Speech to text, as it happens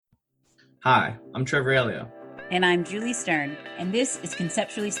Hi, I'm Trevor Elio. And I'm Julie Stern, and this is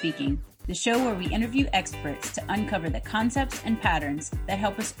Conceptually Speaking, the show where we interview experts to uncover the concepts and patterns that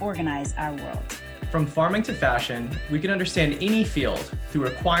help us organize our world. From farming to fashion, we can understand any field through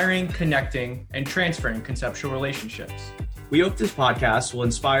acquiring, connecting, and transferring conceptual relationships. We hope this podcast will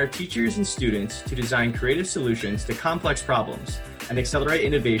inspire teachers and students to design creative solutions to complex problems and accelerate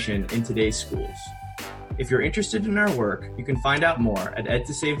innovation in today's schools. If you're interested in our work, you can find out more at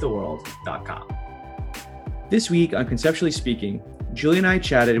edtosavetheworld.com. This week on Conceptually Speaking, Julie and I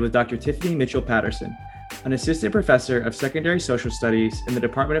chatted with Dr. Tiffany Mitchell Patterson, an assistant professor of secondary social studies in the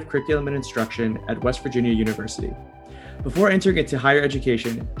Department of Curriculum and Instruction at West Virginia University. Before entering into higher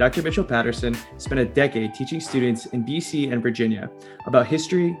education, Dr. Mitchell Patterson spent a decade teaching students in BC and Virginia about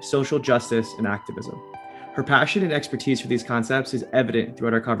history, social justice, and activism. Her passion and expertise for these concepts is evident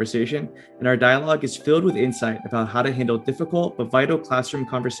throughout our conversation, and our dialogue is filled with insight about how to handle difficult but vital classroom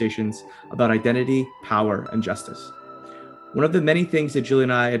conversations about identity, power, and justice. One of the many things that Julie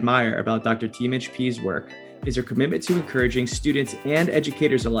and I admire about Dr. T-Mitch P's work is her commitment to encouraging students and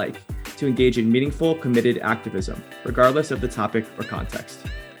educators alike to engage in meaningful, committed activism, regardless of the topic or context.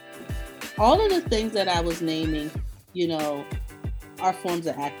 All of the things that I was naming, are forms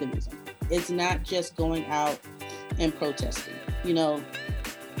of activism. It's not just going out and protesting,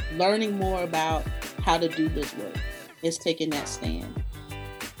 learning more about how to do this work. It's taking that stand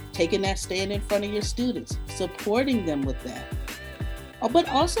in front of your students, supporting them with that. But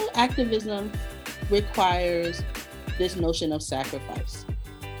also activism requires this notion of sacrifice.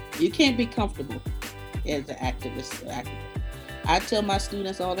 You can't be comfortable as an activist. I tell my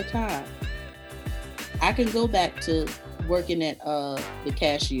students all the time, I can go back to working at the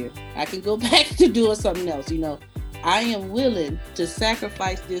cashier. I can go back to doing something else. I am willing to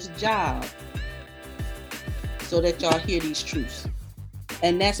sacrifice this job so that y'all hear these truths.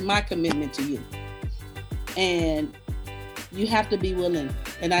 And that's my commitment to you. And you have to be willing.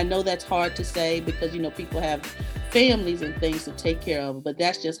 And I know that's hard to say because, people have families and things to take care of, but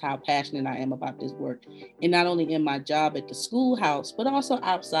that's just how passionate I am about this work. And not only in my job at the schoolhouse, but also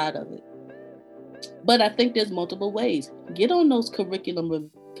outside of it. But I think there's multiple ways. Get on those curriculum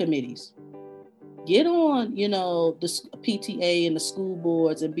committees. Get on, the PTA and the school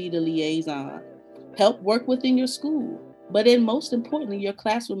boards and be the liaison. Help work within your school. But then most importantly, your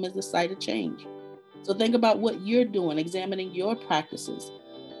classroom is the site of change. So think about what you're doing, examining your practices.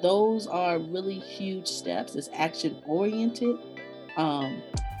 Those are really huge steps. It's action-oriented. And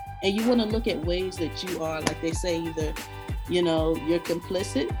you want to look at ways that you are, like they say, either, you're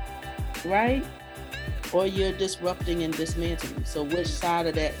complicit, right? Or you're disrupting and dismantling. So which side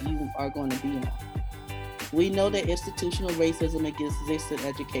of that you are going to be on? We know that institutional racism exists in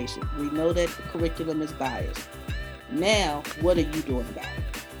education. We know that the curriculum is biased. Now, what are you doing about it?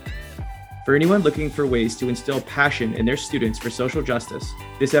 For anyone looking for ways to instill passion in their students for social justice,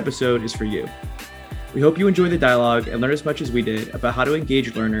 this episode is for you. We hope you enjoy the dialogue and learn as much as we did about how to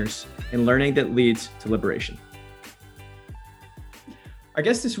engage learners in learning that leads to liberation. Our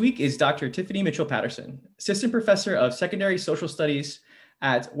guest this week is Dr. Tiffany Mitchell Patterson, Assistant Professor of Secondary Social Studies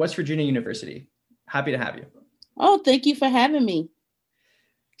at West Virginia University. Happy to have you. Oh, thank you for having me.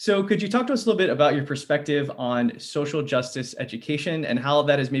 So could you talk to us a little bit about your perspective on social justice education and how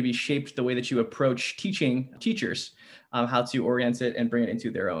that has maybe shaped the way that you approach teaching teachers, how to orient it and bring it into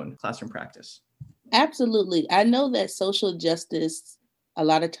their own classroom practice? Absolutely. I know that social justice a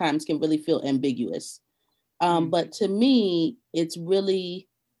lot of times can really feel ambiguous. But to me, it's really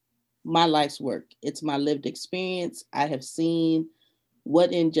my life's work. It's my lived experience. I have seen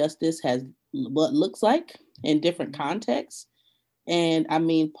what injustice what looks like in different contexts. And I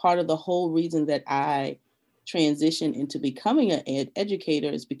mean, part of the whole reason that I transitioned into becoming an educator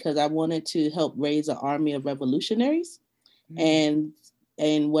is because I wanted to help raise an army of revolutionaries. And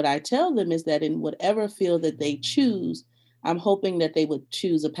what I tell them is that in whatever field that they choose, I'm hoping that they would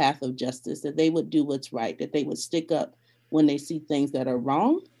choose a path of justice, that they would do what's right, that they would stick up when they see things that are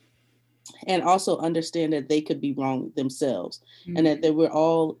wrong, and also understand that they could be wrong themselves, and that we're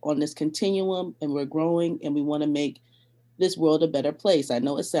all on this continuum and we're growing and we want to make this world a better place. I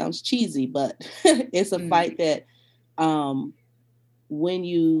know it sounds cheesy, but it's a fight that when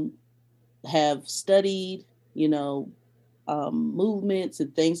you have studied, movements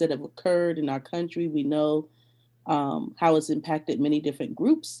and things that have occurred in our country, we know how it's impacted many different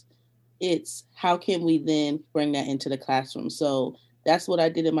groups. It's how can we then bring that into the classroom? So that's what I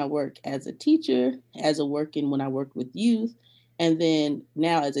did in my work as a teacher, when I worked with youth, and then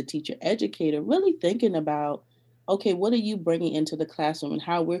now as a teacher educator, really thinking about, okay, what are you bringing into the classroom and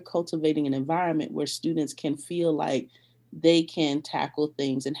how we're cultivating an environment where students can feel like they can tackle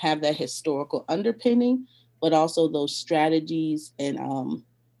things and have that historical underpinning, but also those strategies and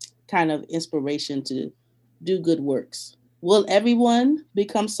kind of inspiration to do good works. Will everyone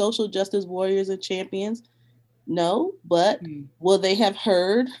become social justice warriors and champions? No, but will they have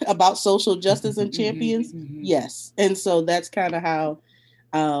heard about social justice and champions? Yes. And so that's kind of how,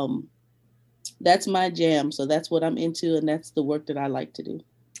 that's my jam. So that's what I'm into, and that's the work that I like to do.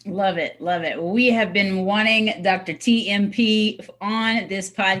 Love it. Love it. We have been wanting Dr. TMP on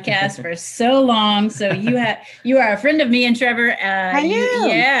this podcast for so long. So you are a friend of me and Trevor. I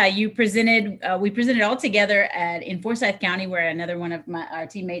am. You presented, we presented all together in Forsyth County, where another one of our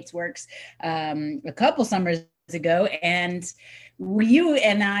teammates works, a couple summers ago. And you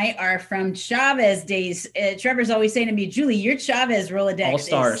and I are from Chavez days. Trevor's always saying to me, Julie, your Chavez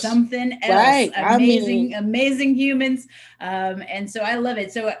Rolodex is something else. Right. Amazing humans. And so I love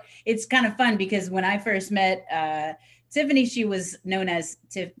it. So it's kind of fun because when I first met Tiffany, she was known as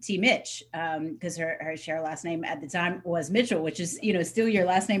T Mitch, because her last name at the time was Mitchell, which is, still your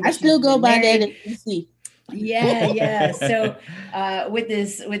last name. I still go by that in DC. Yeah. So with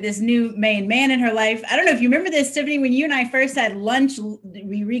this new main man in her life, I don't know if you remember this, Tiffany, when you and I first had lunch,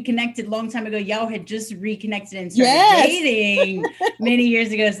 we reconnected a long time ago. Y'all had just reconnected and started dating many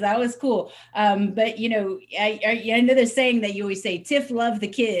years ago. So that was cool. But I know there's saying that you always say Tiff love the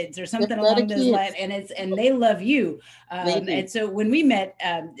kids or something along those lines, and they love you. And so when we met,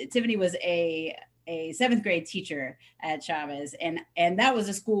 Tiffany was a seventh grade teacher at Chavez, and that was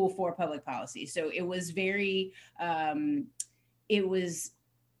a school for public policy. So it was very,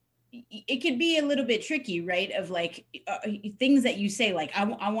 it could be a little bit tricky, right? Of like things that you say, like,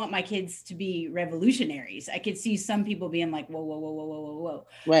 I want my kids to be revolutionaries. I could see some people being like, whoa.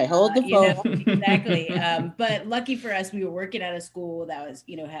 Right. Hold the phone. Exactly. But lucky for us, we were working at a school that was,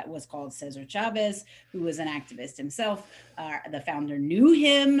 was called Cesar Chavez, who was an activist himself. The founder knew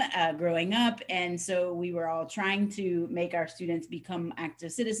him growing up. And so we were all trying to make our students become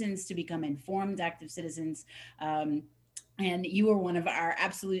active citizens, to become informed active citizens. And you were one of our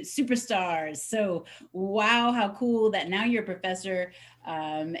absolute superstars. So, wow, how cool that now you're a professor.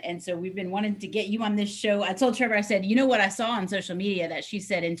 And so we've been wanting to get you on this show. I told Trevor, I said, you know what I saw on social media that she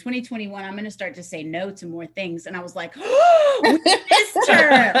said in 2021, I'm going to start to say no to more things. And I was like, oh, we missed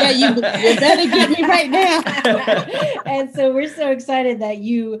her. Yeah, you better get me right now. And so we're so excited that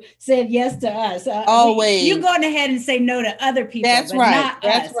you said yes to us. Always. You going ahead and say no to other people. That's right.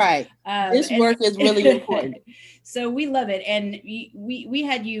 That's right. This work is really important. So we love it. And we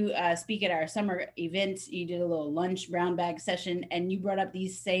had you speak at our summer event. You did a little lunch brown bag session, and you brought up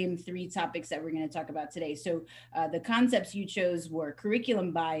these same 3 topics that we're going to talk about today. So the concepts you chose were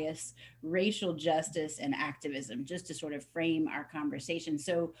curriculum bias, racial justice, and activism, just to sort of frame our conversation.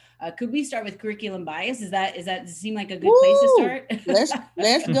 So could we start with curriculum bias? Does that seem like a good place to start?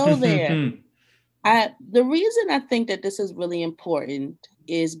 Let's go there. The reason I think that this is really important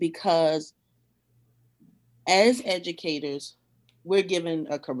is because as educators, we're given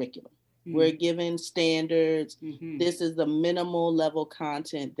a curriculum. Mm-hmm. We're given standards. Mm-hmm. This is the minimal level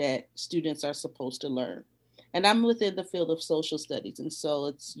content that students are supposed to learn. And I'm within the field of social studies. And so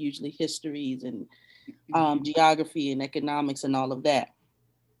it's usually histories and geography and economics and all of that.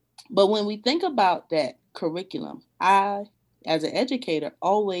 But when we think about that curriculum, I, as an educator,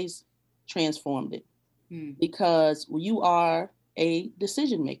 always transformed it because you are a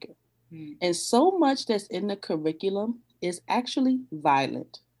decision maker. And so much that's in the curriculum is actually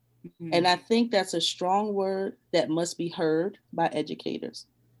violent. Mm-hmm. And I think that's a strong word that must be heard by educators.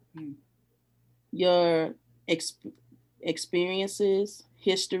 Mm. Your experiences,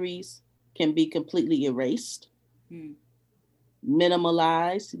 histories can be completely erased,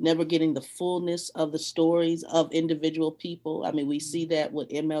 minimalized, never getting the fullness of the stories of individual people. I mean, we see that with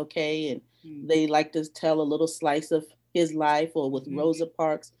MLK, and they like to tell a little slice of his life, or with Rosa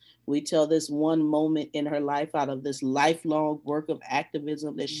Parks. We tell this one moment in her life out of this lifelong work of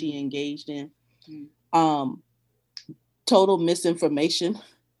activism that she engaged in. Total misinformation.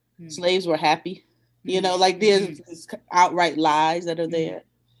 Slaves were happy. There's outright lies that are there.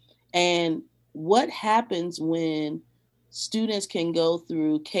 And what happens when students can go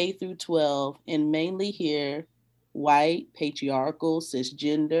through K through 12 and mainly hear white, patriarchal,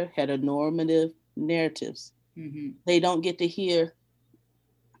 cisgender, heteronormative narratives? They don't get to hear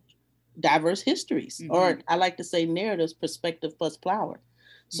diverse histories, or I like to say narratives, perspective plus power.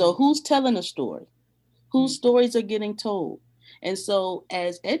 So who's telling a story? Whose stories are getting told? And so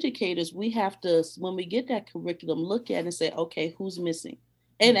as educators, we have to, when we get that curriculum, look at it and say, okay, who's missing?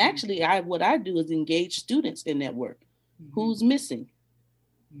 And actually, what I do is engage students in that work. Who's missing?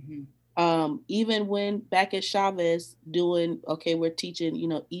 Even when back at Chavez doing, okay, we're teaching,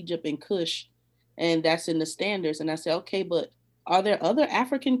 Egypt and Kush, and that's in the standards. And I say, okay, but are there other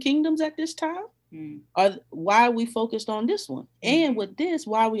African kingdoms at this time? Why are we focused on this one? And with this,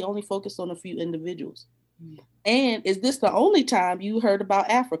 why are we only focused on a few individuals? And is this the only time you heard about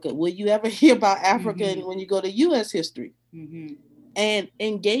Africa? Will you ever hear about Africa when you go to U.S. history? And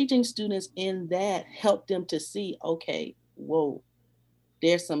engaging students in that helped them to see, okay, whoa,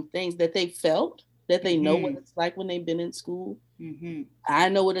 there's some things that they felt, that they know what it's like when they've been in school. I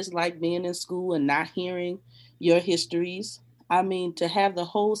know what it's like being in school and not hearing your histories. I mean, to have the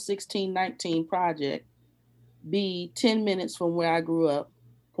whole 1619 project be 10 minutes from where I grew up,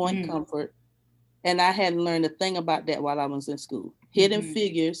 Point Comfort, and I hadn't learned a thing about that while I was in school. Hidden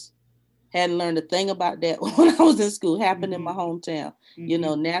Figures, hadn't learned a thing about that when I was in school, happened in my hometown,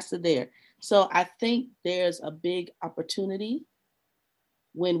 NASA there. So I think there's a big opportunity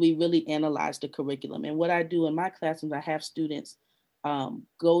when we really analyze the curriculum. And what I do in my classrooms, I have students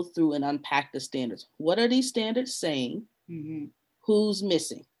go through and unpack the standards. What are these standards saying? Who's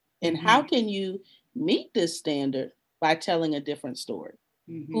missing? And how can you meet this standard by telling a different story?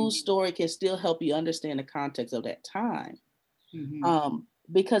 Whose story can still help you understand the context of that time?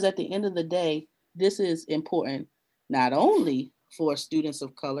 Because at the end of the day, this is important not only for students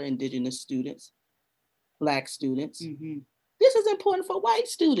of color, Indigenous students, Black students. This is important for white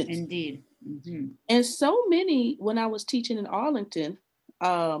students. Indeed. And so many, when I was teaching in Arlington,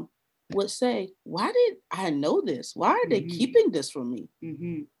 would say, why did I know this? Why are they keeping this from me?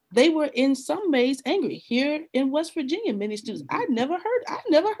 They were in some ways angry. Here in West Virginia, many students, I never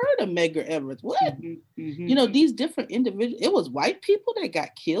heard of Medgar Evers. What? These different individuals, it was white people that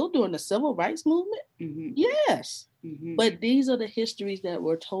got killed during the civil rights movement. Yes. But these are the histories that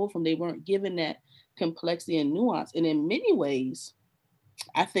were told from. They weren't given that complexity and nuance. And in many ways,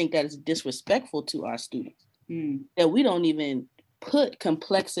 I think that is disrespectful to our students, that we don't even put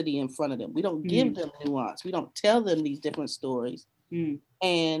complexity in front of them. We don't give them nuance. We don't tell them these different stories.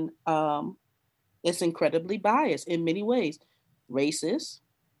 And it's incredibly biased in many ways. Racist,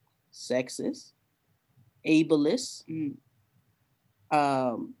 sexist, ableist.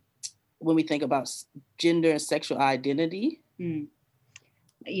 When we think about gender and sexual identity.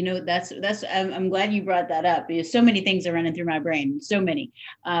 That's I'm glad you brought that up, because so many things are running through my brain, so many.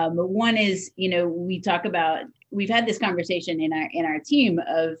 But one is, we've had this conversation in our team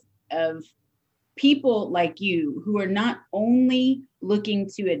of people like you who are not only looking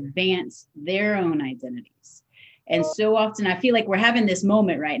to advance their own identities. And so often I feel like we're having this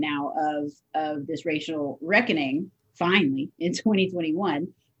moment right now of this racial reckoning, finally in 2021.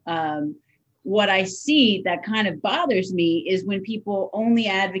 What I see that kind of bothers me is when people only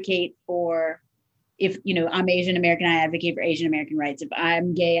advocate for, if, I'm Asian American, I advocate for Asian American rights. If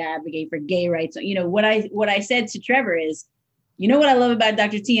I'm gay, I advocate for gay rights. What I said to Trevor is, what I love about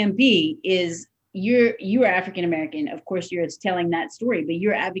Dr. TMP is you are African American. Of course, you're telling that story, but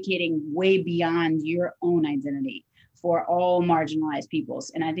you're advocating way beyond your own identity for all marginalized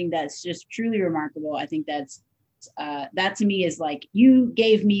peoples. And I think that's just truly remarkable. I think that to me is like, you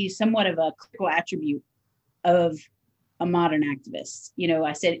gave me somewhat of a critical attribute of a modern activist.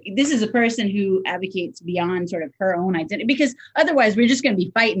 I said, this is a person who advocates beyond sort of her own identity, because otherwise we're just going to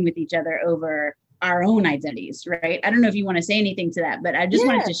be fighting with each other over our own identities, right? I don't know if you want to say anything to that, but I just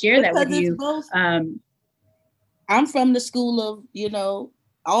wanted to share that with you. I'm from the school of,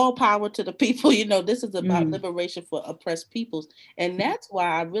 all power to the people. This is about liberation for oppressed peoples. And that's why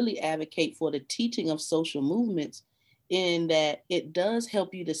I really advocate for the teaching of social movements, in that it does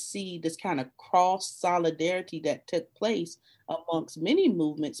help you to see this kind of cross solidarity that took place amongst many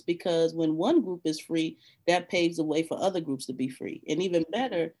movements, because when one group is free, that paves the way for other groups to be free. And even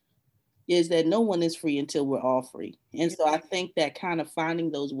better is that no one is free until we're all free. And so I think that kind of finding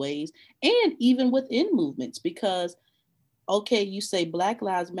those ways, and even within movements, because okay, you say Black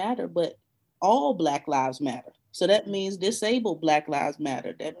Lives Matter, but all Black Lives Matter. So that means disabled Black Lives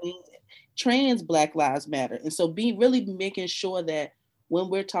Matter. That means trans Black Lives Matter. And so really making sure that when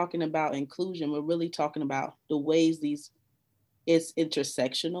we're talking about inclusion, we're really talking about the ways it's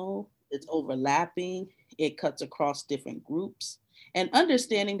intersectional, it's overlapping, it cuts across different groups, and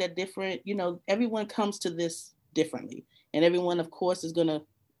understanding that everyone comes to this differently. And everyone, of course, is going to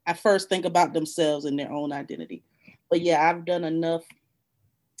at first think about themselves and their own identity. But yeah, I've done enough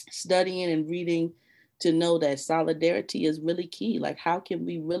studying and reading to know that solidarity is really key. Like, how can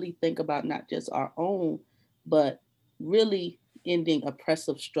we really think about not just our own, but really ending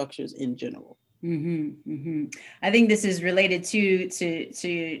oppressive structures in general? I think this is related to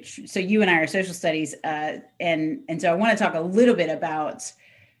so you and I are social studies, and so I want to talk a little bit about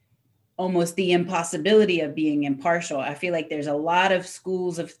almost the impossibility of being impartial. I feel like there's a lot of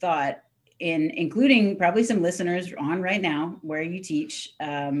schools of thought, including probably some listeners on right now where you teach,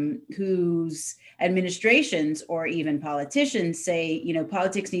 whose administrations or even politicians say,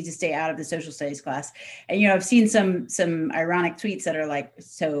 politics needs to stay out of the social studies class. And, I've seen some ironic tweets that are like,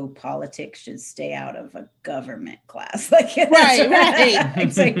 so politics should stay out of a government class. Like, right.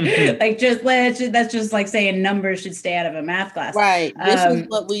 That's just like saying numbers should stay out of a math class. Right. This is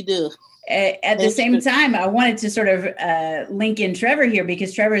what we do. At the same time, I wanted to sort of link in Trevor here,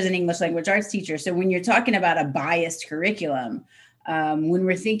 because Trevor is an English language arts teacher. So when you're talking about a biased curriculum, when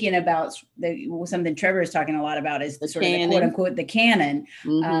we're thinking about something Trevor is talking a lot about is the sort of the quote unquote the canon.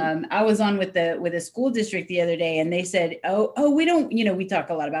 Mm-hmm. I was on with a school district the other day, and they said, oh, we don't, we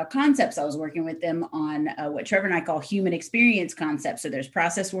talk a lot about concepts. I was working with them on what Trevor and I call human experience concepts. So there's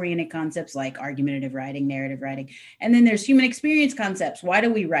process oriented concepts like argumentative writing, narrative writing, and then there's human experience concepts. Why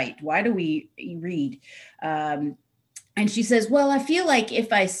do we write? Why do we read? And she says, well, I feel like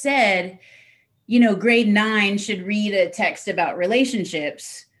if I said, grade 9 should read a text about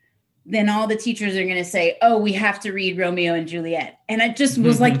relationships, then all the teachers are going to say, oh, we have to read Romeo and Juliet. And it just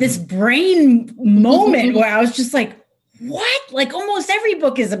was like this brain moment where I was just like, what? Like almost every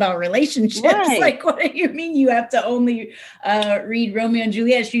book is about relationships. Right. Like, what do you mean you have to only read Romeo and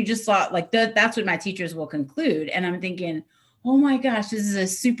Juliet? She just thought like that's what my teachers will conclude. And I'm thinking, oh my gosh, this is a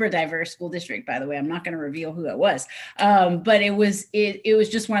super diverse school district, by the way. I'm not going to reveal who it was. But it was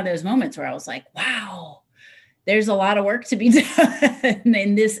just one of those moments where I was like, wow, there's a lot of work to be done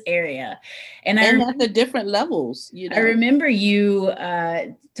in this area. And at the different levels, I remember you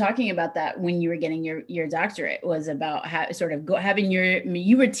talking about that when you were getting your doctorate, was about how sort of having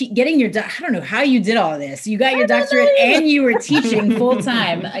you were getting your, I don't know how you did all this. You got your doctorate and you were teaching full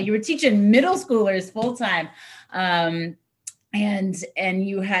time. You were teaching middle schoolers full time. And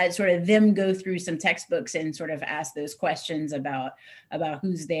you had sort of them go through some textbooks and sort of ask those questions about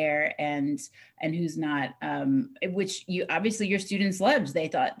who's there and who's not, which you obviously your students loved. They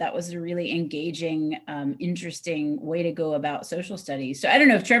thought that was a really engaging, interesting way to go about social studies. So I don't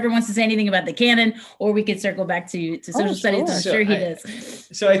know if Trevor wants to say anything about the canon, or we could circle back to social studies. I'm sure he does.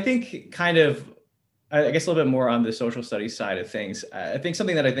 So I think kind of, I guess a little bit more on the social studies side of things. I think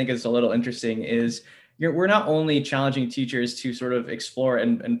something that I think is a little interesting is we're not only challenging teachers to sort of explore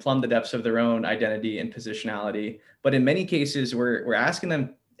and plumb the depths of their own identity and positionality, but in many cases, we're asking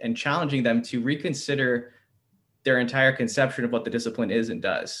them and challenging them to reconsider their entire conception of what the discipline is and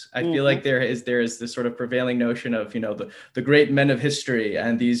does. I feel like there is this sort of prevailing notion of, the great men of history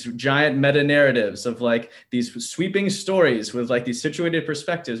and these giant meta narratives of like these sweeping stories with like these situated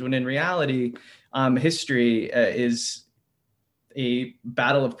perspectives, when in reality, history is a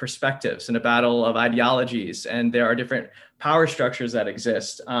battle of perspectives and a battle of ideologies, and there are different power structures that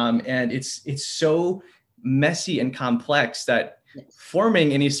exist. And it's so messy and complex that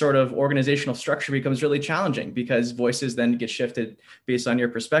forming any sort of organizational structure becomes really challenging, because voices then get shifted based on your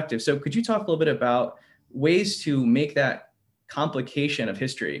perspective. So could you talk a little bit about ways to make that complication of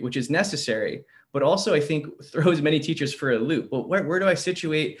history, which is necessary, but also I think throws many teachers for a loop? Well, where do I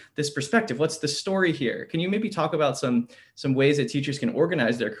situate this perspective? What's the story here? Can you maybe talk about some ways that teachers can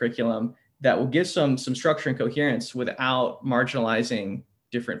organize their curriculum that will give some structure and coherence without marginalizing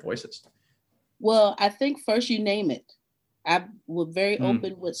different voices? Well, I think first you name it. I was very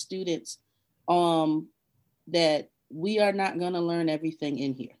open with students that we are not going to learn everything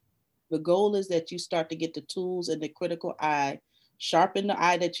in here. The goal is that you start to get the tools and the critical eye, sharpen the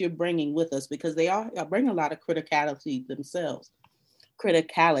eye that you're bringing with us, because they are bring a lot of criticality themselves.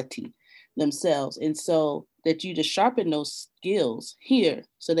 And so that you just sharpen those skills here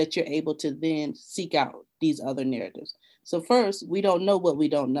so that you're able to then seek out these other narratives. So first, we don't know what we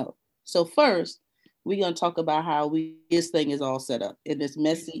don't know. So first, we're going to talk about how this thing is all set up, and it's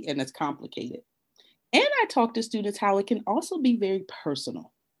messy and it's complicated. And I talk to students how it can also be very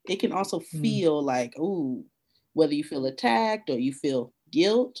personal. It can also feel like, ooh, whether you feel attacked or you feel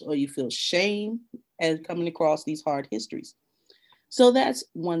guilt or you feel shame as coming across these hard histories. So that's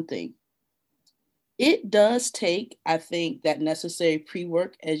one thing. It does take, I think, that necessary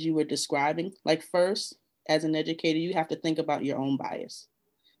pre-work as you were describing. Like first, as an educator, you have to think about your own bias.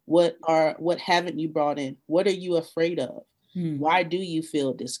 What haven't you brought in? What are you afraid of? Why do you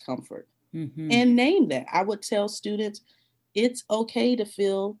feel discomfort? And name that. I would tell students, it's okay to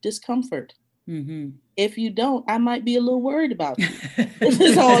feel discomfort. If you don't, I might be a little worried about you. This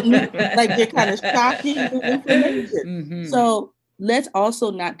is all new, like you're kind of shocking information. So let's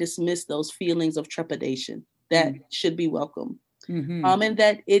also not dismiss those feelings of trepidation that should be welcome. And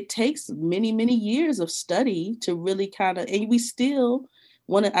that it takes many, many years of study to really kind of, and we still,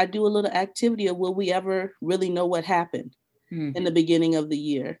 I do a little activity of will we ever really know what happened in the beginning of the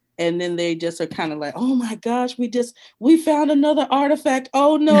year? And then they just are kind of like, oh my gosh, we found another artifact.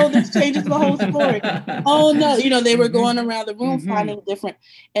 Oh no, this changes the whole story. Oh no, they were going around the room finding different.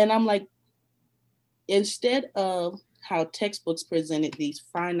 And I'm like, instead of how textbooks presented these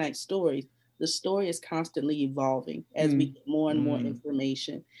finite stories, the story is constantly evolving as we get more and more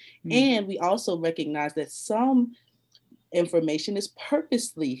information. And we also recognize that some information is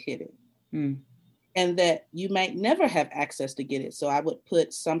purposely hidden. And that you might never have access to get it. So I would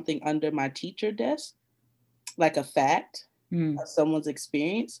put something under my teacher desk, like a fact of someone's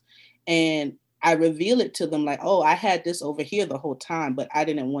experience. And I reveal it to them like, oh, I had this over here the whole time, but I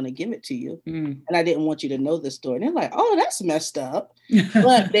didn't want to give it to you. And I didn't want you to know this story. And they're like, oh, that's messed up.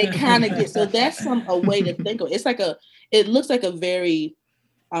 But they kind of so that's a way to think of it. It's like it looks like a very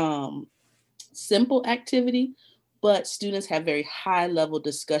simple activity, but students have very high level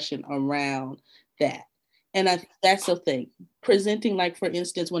discussion around that. And that's the thing. Presenting, like, for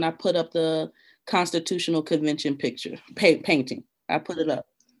instance, when I put up the Constitutional Convention picture, painting, I put it up.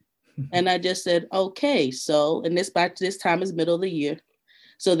 And I just said, okay, so, and by this time is middle of the year.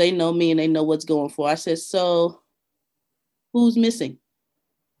 So they know me and they know what's going for. I said, so who's missing?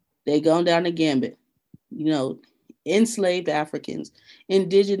 They gone down the gambit, enslaved Africans,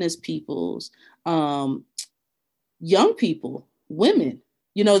 indigenous peoples, young people, women.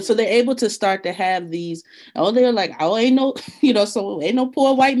 So they're able to start to have these, they're like, ain't no, so ain't no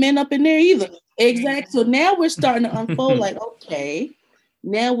poor white men up in there either. Exactly. So now we're starting to unfold like, okay,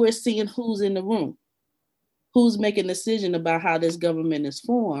 now we're seeing who's in the room, who's making a decision about how this government is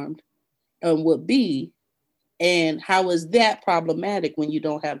formed and would be, and how is that problematic when you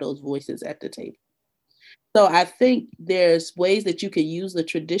don't have those voices at the table. So I think there's ways that you can use the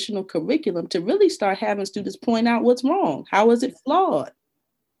traditional curriculum to really start having students point out what's wrong. How is it flawed?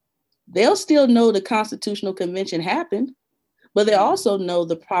 They'll still know the Constitutional Convention happened, but they also know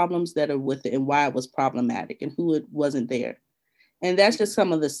the problems that are with it and why it was problematic and who it wasn't there. And that's just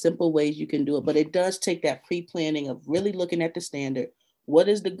some of the simple ways you can do it. But it does take that pre-planning of really looking at the standard. What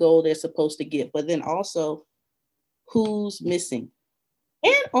is the goal they're supposed to get? But then also who's missing?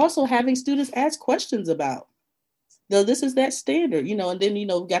 And also having students ask questions about, this is that standard, and then, we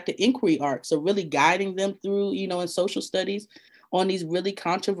got the inquiry arc. So really guiding them through, in social studies, on these really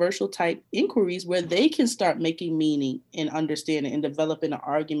controversial type inquiries where they can start making meaning and understanding and developing an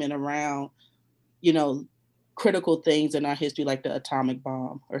argument around, critical things in our history, like the atomic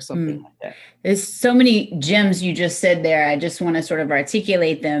bomb or something like that. There's so many gems you just said there. I just want to sort of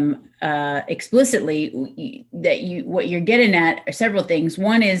articulate them explicitly. What you're getting at are several things.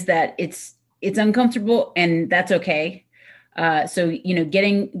 One is that it's uncomfortable, and that's okay. So,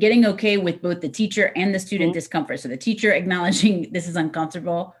 getting okay with both the teacher and the student discomfort. So the teacher acknowledging this is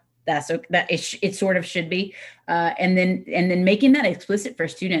uncomfortable, it sort of should be. And then making that explicit for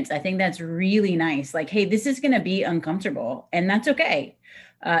students. I think that's really nice. Like, hey, this is going to be uncomfortable, and that's okay.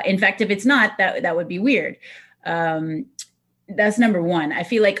 In fact, if it's not, that would be weird. That's number one. I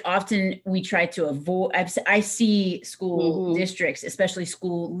feel like often we try to avoid, I see school districts, especially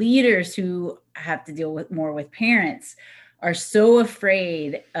school leaders who have to deal with parents, are so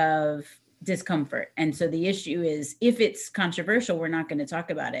afraid of discomfort. And so the issue is, if it's controversial, we're not going to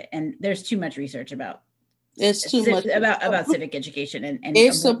talk about it. And there's too much research about civic education and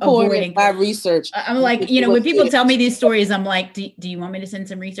it's supported by research. I'm like, when people tell me these stories, I'm like, do you want me to send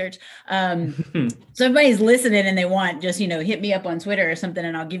some research? So everybody's listening and they want, just, hit me up on Twitter or something,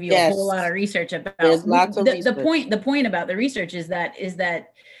 and I'll give you a whole lot of research about the point about the research is that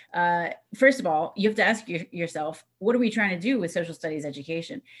first of all, you have to ask yourself, what are we trying to do with social studies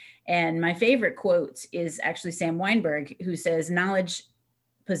education? And my favorite quote is actually Sam Weinberg, who says, knowledge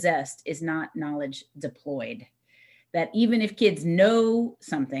possessed is not knowledge deployed. That even if kids know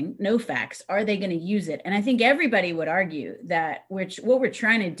something, know facts, are they going to use it? And I think everybody would argue that what we're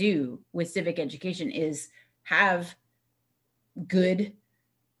trying to do with civic education is have good,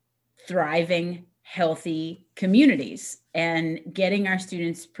 thriving, healthy communities and getting our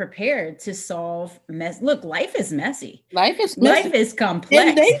students prepared to solve mess. Look, life is messy. Life is complex.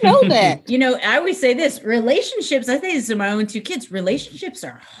 And they know that. I always say this, relationships, I say this to my own two kids, relationships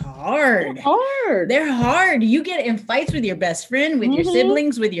are hard. They're hard. You get in fights with your best friend, with your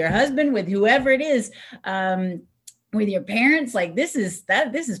siblings, with your husband, with whoever it is. With your parents, like this is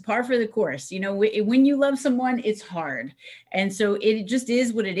par for the course. When you love someone, it's hard. And so it just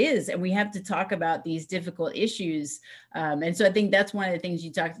is what it is. And we have to talk about these difficult issues. And so I think that's one of the things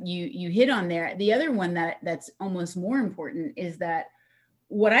you hit on there. The other one that's almost more important is that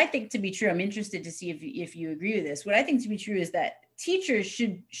what I think to be true, I'm interested to see if you agree with this. What I think to be true is that teachers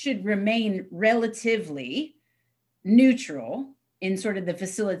should remain relatively neutral in sort of the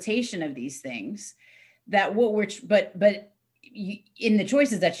facilitation of these things. That what we're but in the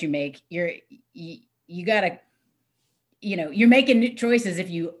choices that you make, you gotta, you're making choices if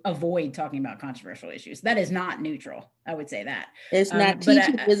you avoid talking about controversial issues. That is not neutral. I would say that it's not.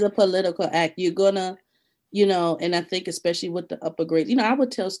 Teaching is a political act. You're gonna, and I think especially with the upper grades, I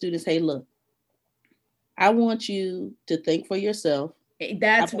would tell students, hey, look, I want you to think for yourself.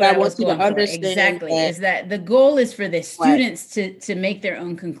 That's what I want you to understand. Exactly. Is that the goal is for the students to make their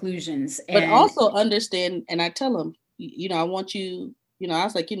own conclusions. But also understand, and I tell them, I want you, I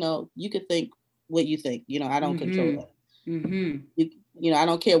was like, you can think what you think. I don't control that. Mm-hmm. I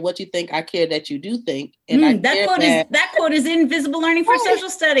don't care what you think. I care that you do think. And that quote is in Visible Learning for Social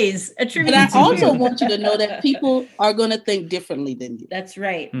Studies. But I also want you to know that people are going to think differently than you. That's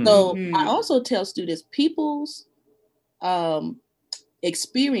right. So I also tell students, people's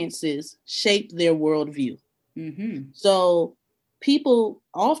experiences shape their worldview. Mm-hmm. So people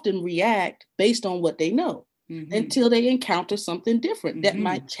often react based on what they know until they encounter something different that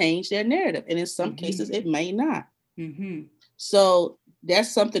might change their narrative. And in some cases, it may not. Mm-hmm. So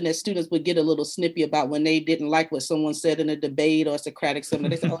that's something that students would get a little snippy about when they didn't like what someone said in a debate or a Socratic seminar.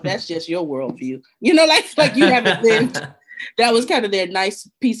 They say, oh, that's just your worldview. Like you haven't been. That was kind of their nice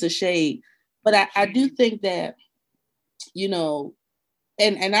piece of shade. But I do think that,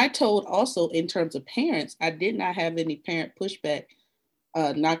 and I told also in terms of parents, I did not have any parent pushback,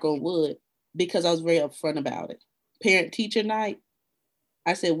 knock on wood, because I was very upfront about it. Parent teacher night,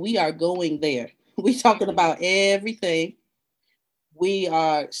 I said, we are going there. We're talking about everything. We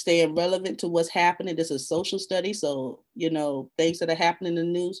are staying relevant to what's happening. This is social study. So, things that are happening in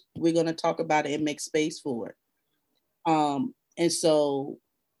the news, we're going to talk about it and make space for it. And so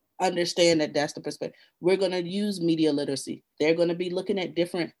understand that that's the perspective. We're going to use media literacy. They're going to be looking at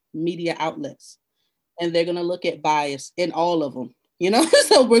different media outlets, and they're going to look at bias in all of them,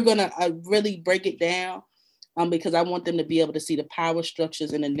 So we're going to really break it down because I want them to be able to see the power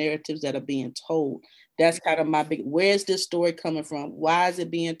structures and the narratives that are being told. That's kind of my big, where's this story coming from? Why is it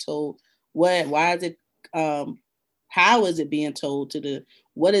being told? Why is it, how is it being told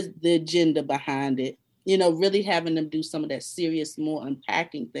what is the agenda behind it? Really having them do some of that serious, more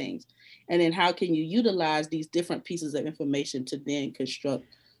unpacking things. And then how can you utilize these different pieces of information to then construct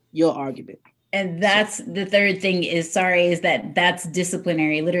your argument? And that's the third thing is that's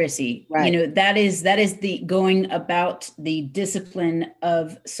disciplinary literacy. Right. That is the going about the discipline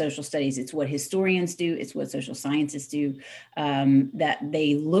of social studies. It's what historians do. It's what social scientists do, that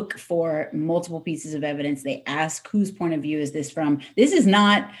they look for multiple pieces of evidence. They ask, whose point of view is this from? This is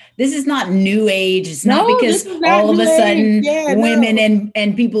not new age. It's not because all of a sudden women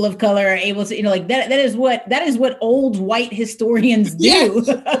and people of color are able to, that is what old white historians do.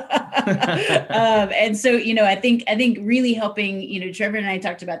 Yes. And so, I think really helping, Trevor and I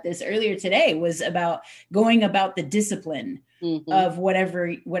talked about this earlier today, was about going about the discipline of whatever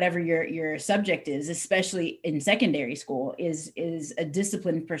your subject is, especially in secondary school, is a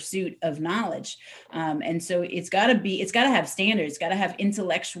disciplined pursuit of knowledge. And so it's got to have standards, it's got to have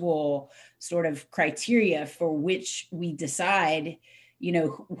intellectual sort of criteria for which we decide,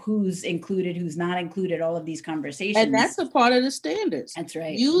 who's included, who's not included, all of these conversations. And that's a part of the standards. That's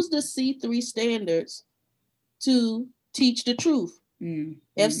right. Use the C3 standards to teach the truth. Mm-hmm.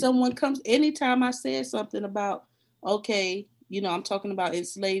 If someone comes, anytime I said something about, okay, I'm talking about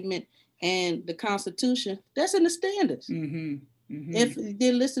enslavement and the Constitution, that's in the standards. Mm-hmm. Mm-hmm. If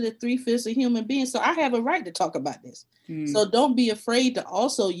they're listed as 3/5 of human beings, so I have a right to talk about this. Mm-hmm. So don't be afraid to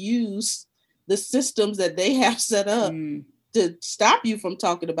also use the systems that they have set up to stop you from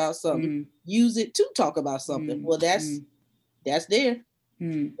talking about something. Use it to talk about something. Well, that's there.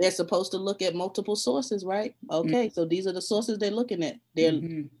 They're supposed to look at multiple sources, right? Okay, so these are the sources they're looking at. They're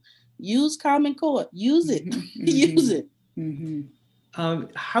use Common Core. Use it. Use it.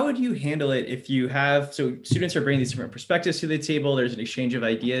 How would you handle it if you have, so students are bringing these different perspectives to the table, there's an exchange of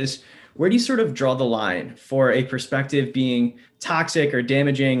ideas. Where do you sort of draw the line for a perspective being toxic or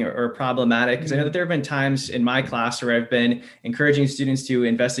damaging or problematic? Because I know that there have been times in my class where I've been encouraging students to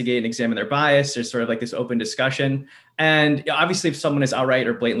investigate and examine their bias. There's sort of like this open discussion. And obviously, if someone is outright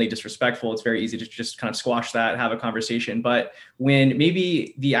or blatantly disrespectful, it's very easy to just kind of squash that, have a conversation. But when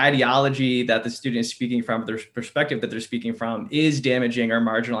maybe the ideology that the student is speaking from, the perspective that they're speaking from is damaging or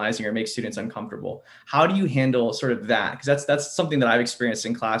marginalizing or makes students uncomfortable, how do you handle sort of that? Because that's something that I've experienced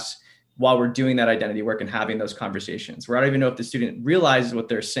in class while we're doing that identity work and having those conversations, where I don't even know if the student realizes what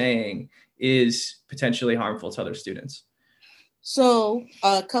they're saying is potentially harmful to other students. So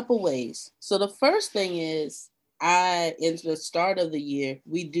a couple ways. So the first thing is, in the start of the year,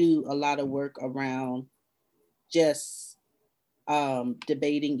 we do a lot of work around just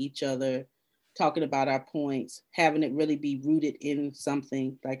debating each other, talking about our points, having it really be rooted in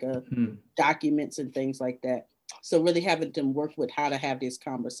something like documents and things like that. So really having them work with how to have these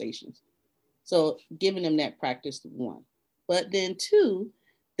conversations. So giving them that practice, one. But then two,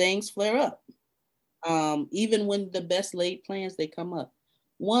 things flare up. Even when the best laid plans, they come up.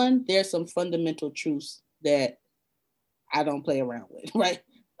 One, there's some fundamental truths that I don't play around with, right?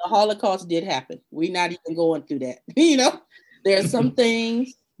 The Holocaust did happen. We're not even going through that. There are some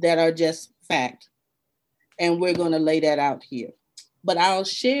things that are just fact, and we're going to lay that out here. But I'll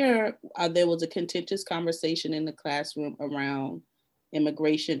share, there was a contentious conversation in the classroom around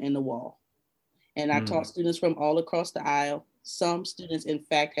immigration and the wall. And I taught students from all across the aisle. Some students, in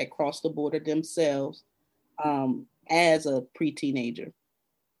fact, had crossed the border themselves as a pre-teenager.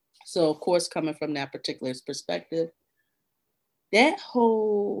 So, of course, coming from that particular perspective, that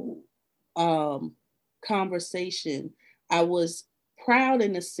whole conversation, I was proud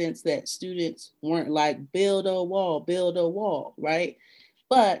in the sense that students weren't like, build a wall, right?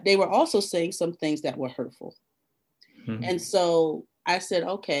 But they were also saying some things that were hurtful. And so I said,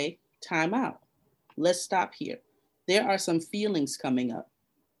 okay, time out. Let's stop here. There are some feelings coming up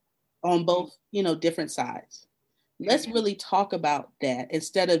on both, different sides. Let's really talk about that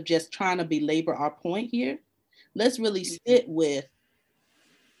instead of just trying to belabor our point here. Let's really sit with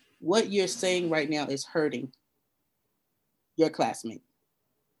what you're saying right now is hurting your classmate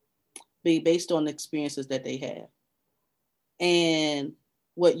based on the experiences that they have. And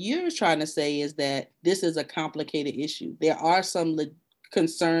what you're trying to say is that this is a complicated issue. There are some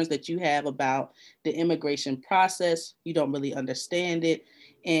concerns that you have about the immigration process. You don't really understand it,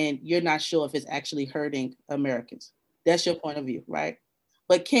 and you're not sure if it's actually hurting Americans. That's your point of view, right?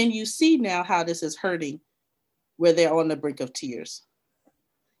 But can you see now how this is hurting where they're on the brink of tears?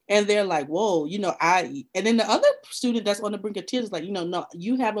 And they're like, whoa, and then the other student that's on the brink of tears is like, no,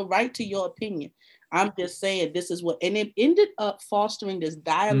 you have a right to your opinion. I'm just saying this is what, and it ended up fostering this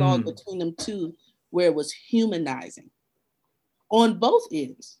dialogue between them two where it was humanizing on both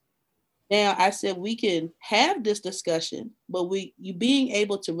ends. Now, I said we can have this discussion, but you being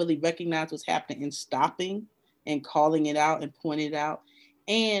able to really recognize what's happening and stopping and calling it out and pointing it out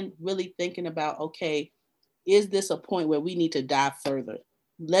and really thinking about, okay, is this a point where we need to dive further?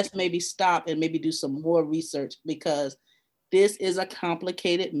 Let's maybe stop and maybe do some more research because this is a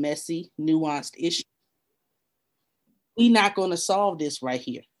complicated, messy, nuanced issue. We're not going to solve this right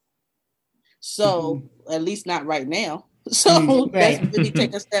here. So at least not right now. So let's really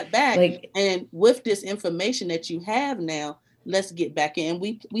take a step back. And with this information that you have now, let's get back in.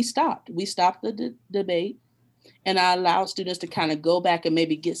 We stopped. We stopped the debate, and I allowed students to kind of go back and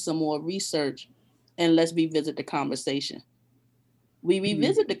maybe get some more research, and let's revisit the conversation. We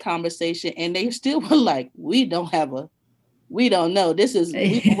revisit the conversation, and they still were like, we don't know. This is,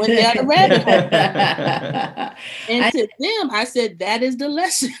 we went down the rabbit hole. And to them, I said, that is the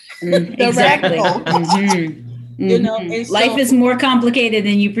lesson. Exactly. And life is more complicated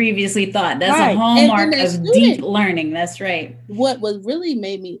than you previously thought. That's a hallmark of deep learning. That's right. What really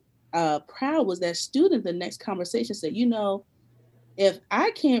made me proud was that student, the next conversation said, if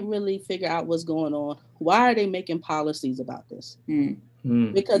I can't really figure out what's going on, why are they making policies about this?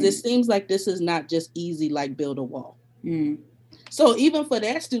 Because it seems like this is not just easy, like build a wall. So even for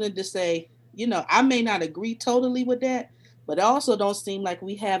that student to say, I may not agree totally with that, but it also don't seem like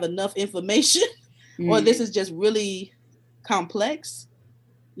we have enough information or this is just really complex,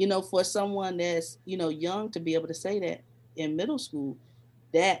 for someone that's, young to be able to say that in middle school,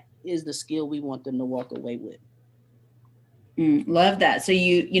 that is the skill we want them to walk away with. Love that. So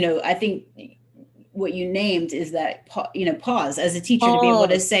I think what you named is that, pause as a teacher to be able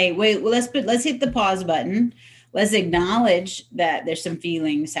to say, wait, well, let's hit the pause button. Let's acknowledge that there's some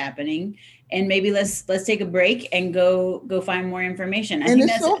feelings happening, and maybe let's take a break and go find more information. I think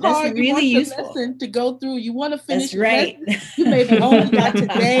that's really useful to go through. You want to finish. That's right. You maybe only got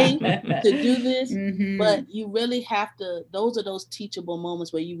today to do this, but you really have to. Those are those teachable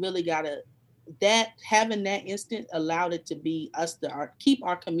moments where you really gotta. Having that instant allowed it to be us to keep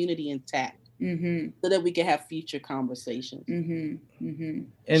our community intact. So that we can have future conversations. And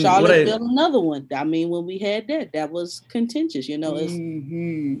Charlotte built another one. I mean, when we had that was contentious,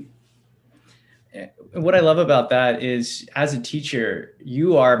 What I love about that is, as a teacher,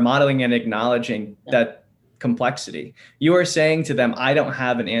 you are modeling and acknowledging that complexity. You are saying to them, I don't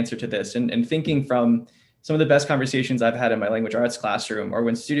have an answer to this. And thinking from some of the best conversations I've had in my language arts classroom are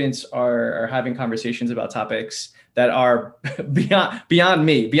when students are having conversations about topics that are beyond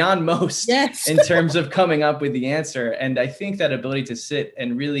me, beyond most, yes. in terms of coming up with the answer. And I think that ability to sit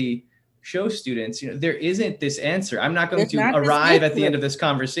and really show students, there isn't this answer. I'm not going to arrive at the end of this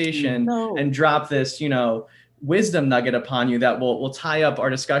conversation and drop this, wisdom nugget upon you that will tie up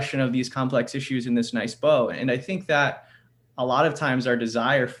our discussion of these complex issues in this nice bow. And I think that a lot of times our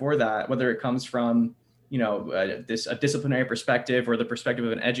desire for that, whether it comes from a disciplinary perspective or the perspective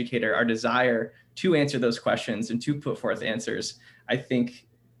of an educator, our desire to answer those questions and to put forth answers, I think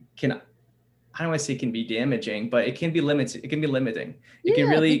I don't want to say it can be damaging, but it can be limited. It can be limiting. It can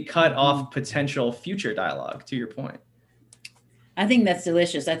really cut off potential future dialogue, to your point. I think that's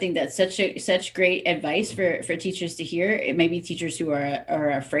delicious. I think that's such great advice for teachers to hear. It may be teachers who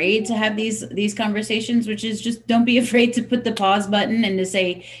are afraid to have these conversations, which is just don't be afraid to put the pause button and to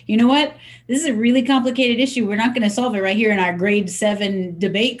say, you know what, this is a really complicated issue. We're not going to solve it right here in our grade 7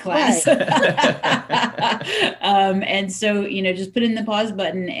 debate class. Right. And so, just put in the pause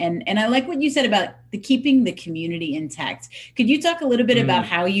button. And I like what you said about keeping the community intact. Could you talk a little bit about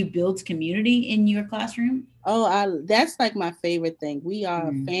how you build community in your classroom? Oh, that's like my favorite thing. We are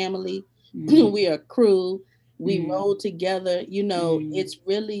a family. We are a crew. We roll together. It's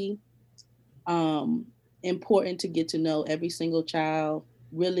really important to get to know every single child,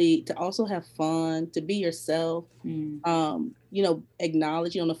 really to also have fun, to be yourself. Acknowledge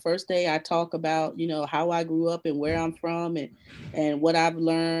on the first day I talk about, how I grew up and where I'm from and what I've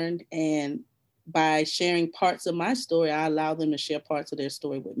learned. And by sharing parts of my story, I allow them to share parts of their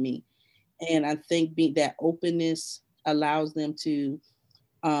story with me. And I think that openness allows them to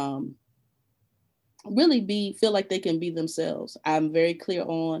really feel like they can be themselves. I'm very clear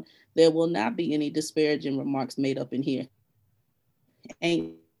on there will not be any disparaging remarks made up in here.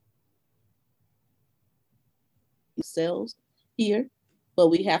 Ain't themselves here, but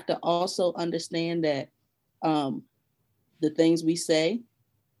we have to also understand that the things we say,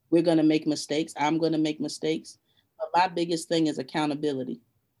 we're going to make mistakes. I'm going to make mistakes. But my biggest thing is accountability.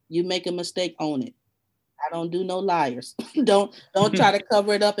 You make a mistake, own it. I don't do no liars. Don't try to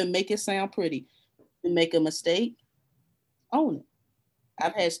cover it up and make it sound pretty. You make a mistake, own it.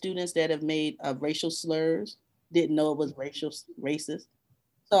 I've had students that have made racial slurs, didn't know it was racist.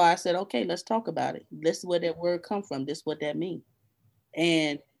 So I said, okay, let's talk about it. This is where that word come from. This is what that means.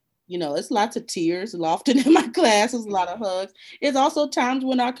 And, it's lots of tears often in my class. It's a lot of hugs. It's also times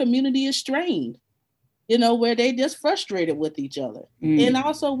when our community is strained. Where they just frustrated with each other. And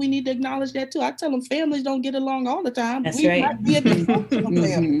also we need to acknowledge that too. I tell them families don't get along all the time. That's right. Might be a dysfunctional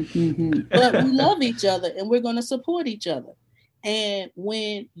family. But we love each other and we're going to support each other. And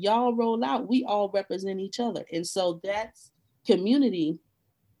when y'all roll out, we all represent each other. And so that's community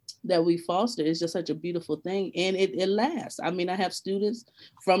that we foster is just such a beautiful thing. And it lasts. I mean, I have students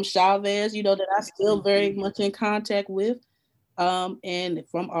from Chavez, that I'm still very much in contact with. And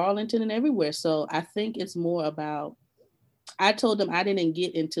from Arlington and everywhere. So I think it's more about, I told them I didn't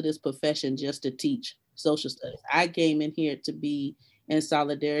get into this profession just to teach social studies. I came in here to be in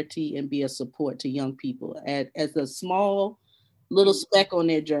solidarity and be a support to young people as a small little speck on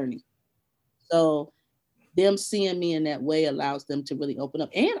their journey. So them seeing me in that way allows them to really open up.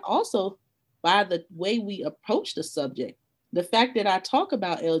 And also by the way we approach the subject, the fact that I talk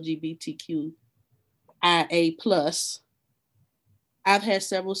about LGBTQIA+, I've had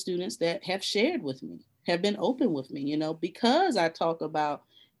several students that have shared with me, have been open with me, because I talk about,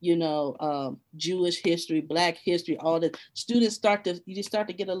 Jewish history, Black history, all the students start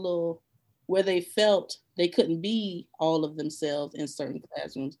to get a little where they felt they couldn't be all of themselves in certain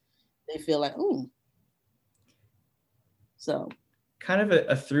classrooms. They feel like, oh. So. Kind of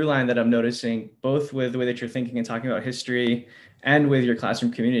a through line that I'm noticing, both with the way that you're thinking and talking about history and with your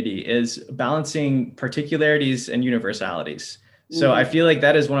classroom community, is balancing particularities and universalities. So I feel like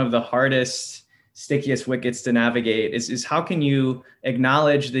that is one of the hardest, stickiest wickets to navigate is how can you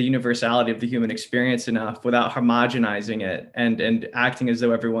acknowledge the universality of the human experience enough without homogenizing it and acting as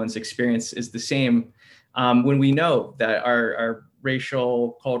though everyone's experience is the same, when we know that our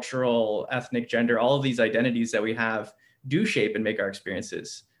racial, cultural, ethnic, gender, all of these identities that we have do shape and make our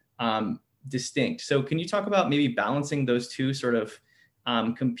experiences distinct. So can you talk about maybe balancing those two sort of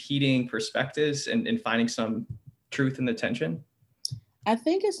competing perspectives and finding some truth in the tension? I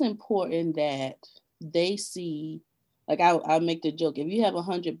think it's important that they see, like I'll make the joke, if you have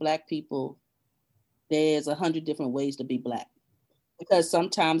 100 Black people, there's 100 different ways to be Black. Because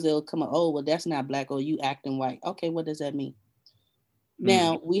sometimes they'll come up, oh, well, that's not Black, or you acting white. Okay, what does that mean?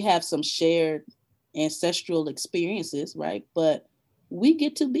 Now, we have some shared ancestral experiences, right? But we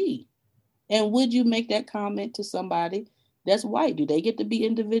get to be. And would you make that comment to somebody that's white? Do they get to be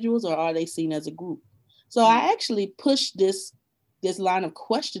individuals, or are they seen as a group? So I actually push this line of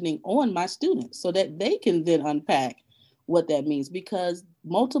questioning on my students so that they can then unpack what that means, because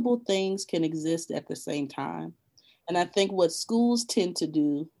multiple things can exist at the same time. And I think what schools tend to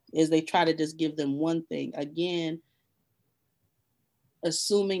do is they try to just give them one thing, again,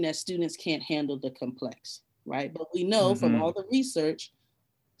 assuming that students can't handle the complex, right? But we know from all the research,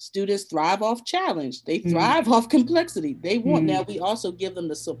 students thrive off challenge. They thrive off complexity. They want, now we also give them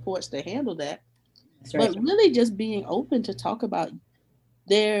the supports to handle that. That's right. But really just being open to talk about,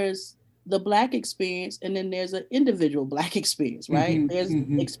 there's the Black experience, and then there's an individual Black experience, right? There's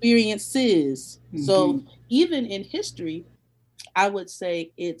experiences. So even in history, I would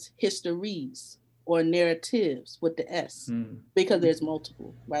say it's histories or narratives with the S, because there's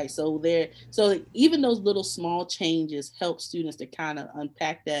multiple, right? So even those little small changes help students to kind of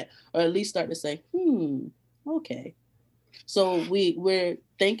unpack that, or at least start to say, okay. So we're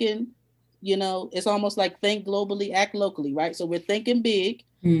thinking, it's almost like think globally, act locally, right? So we're thinking big,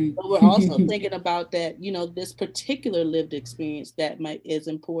 but we're also thinking about that, this particular lived experience that is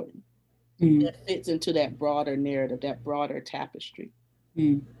important, that fits into that broader narrative, that broader tapestry.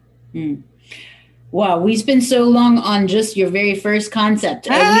 Wow, we spent so long on just your very first concept.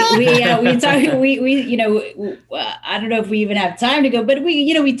 We talked. I don't know if we even have time to go, but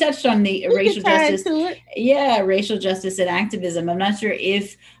we touched on the racial justice. Yeah, racial justice and activism. I'm not sure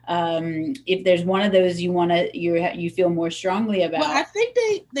if there's one of those you feel more strongly about. Well, I think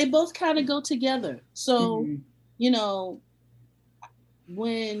they both kind of go together. So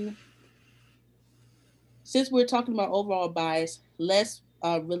since we're talking about overall bias, let's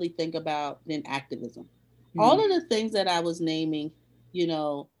really think about then activism. All of the things that I was naming,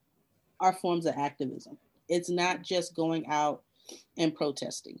 are forms of activism. It's not just going out and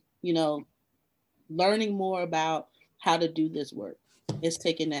protesting, learning more about how to do this work. It's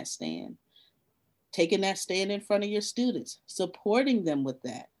taking that stand in front of your students, supporting them with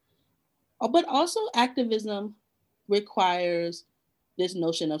that. But also activism requires this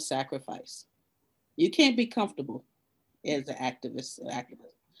notion of sacrifice. You can't be comfortable as an activist.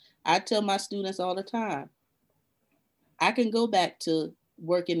 I tell my students all the time, I can go back to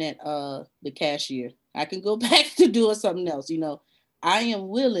working at the cashier. I can go back to doing something else. I am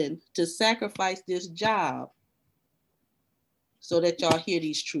willing to sacrifice this job so that y'all hear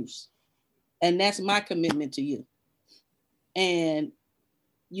these truths. And that's my commitment to you. And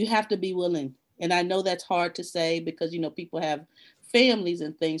you have to be willing. And I know that's hard to say because, people have families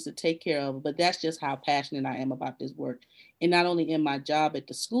and things to take care of, but that's just how passionate I am about this work. And not only in my job at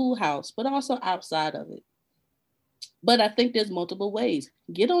the schoolhouse, but also outside of it. But I think there's multiple ways.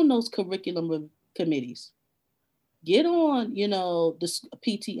 Get on those curriculum committees. Get on, the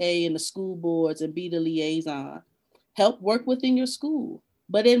PTA and the school boards and be the liaison. Help work within your school.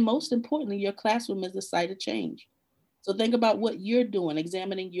 But then most importantly, your classroom is the site of change. So think about what you're doing,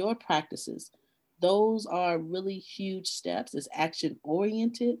 examining your practices. Those are really huge steps. It's action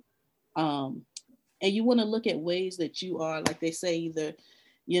oriented. And you want to look at ways that you are, like they say, either,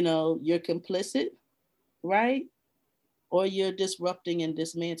 you're complicit, right? Or you're disrupting and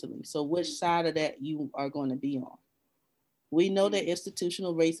dismantling. So which side of that you are going to be on? We know that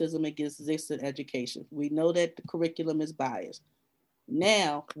institutional racism exists in education. We know that the curriculum is biased.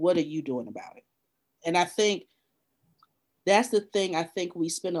 Now, what are you doing about it? And I think that's the thing. I think we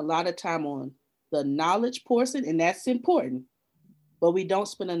spend a lot of time on the knowledge portion, and that's important, but we don't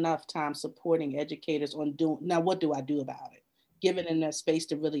spend enough time supporting educators on now what do I do about it? Giving them that space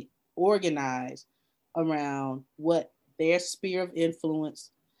to really organize around what their sphere of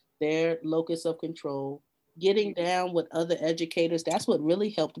influence, their locus of control, getting down with other educators. That's what really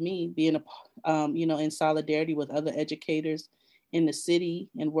helped me being in solidarity with other educators in the city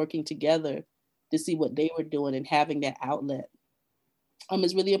and working together to see what they were doing and having that outlet.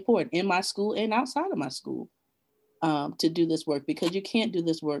 Is really important in my school and outside of my school to do this work, because you can't do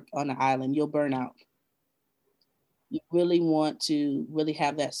this work on an island. You'll burn out. You really want to really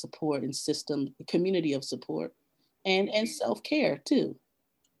have that support and system, community of support and self-care too.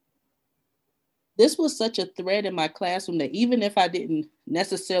 This was such a thread in my classroom that even if I didn't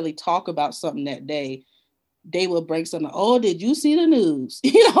necessarily talk about something that day, they will bring something. Oh, did you see the news?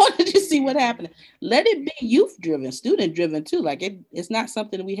 Did you see what happened? Let it be youth-driven, student-driven too. Like it's not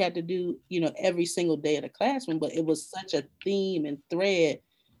something we had to do, every single day of the classroom, but it was such a theme and thread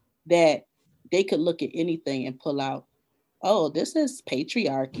that they could look at anything and pull out, oh, this is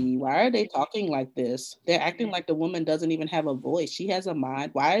patriarchy. Why are they talking like this? They're acting like the woman doesn't even have a voice. She has a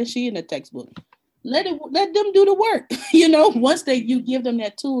mind. Why is she in the textbook? let them do the work. You know, once you give them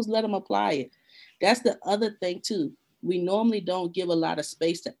that tools, let them apply it. That's the other thing too. We normally don't give a lot of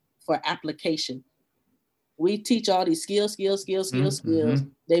space for application. We teach all these skills.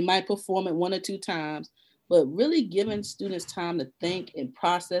 They might perform it 1 or 2 times, but really giving students time to think and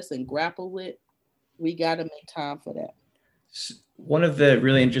process and grapple with, we got to make time for that. One of the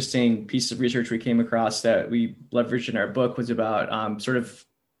really interesting pieces of research we came across that we leveraged in our book was about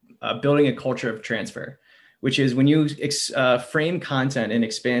building a culture of transfer, which is when you frame content in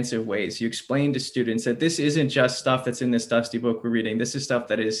expansive ways. You explain to students that this isn't just stuff that's in this dusty book we're reading. This is stuff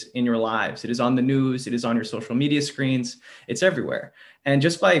that is in your lives. It is on the news. It is on your social media screens. It's everywhere. And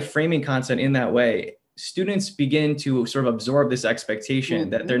just by framing content in that way, students begin to sort of absorb this expectation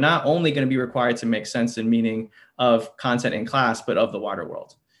that they're not only going to be required to make sense and meaning of content in class, but of the wider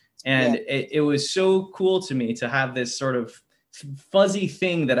world. And it was so cool to me to have this sort of fuzzy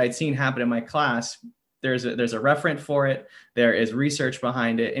thing that I'd seen happen in my class. There's a referent for it. There is research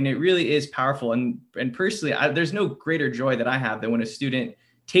behind it. And it really is powerful. And personally, there's no greater joy that I have than when a student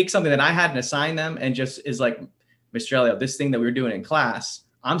takes something that I hadn't assigned them and just is like, Mr. Elliott, this thing that we were doing in class,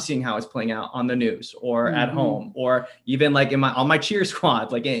 I'm seeing how it's playing out on the news or at home, or even like on my cheer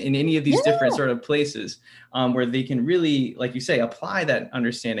squad, like in any of these different sort of places where they can really, like you say, apply that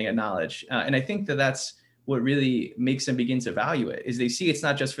understanding and knowledge. And I think that's what really makes them begin to value it, is they see it's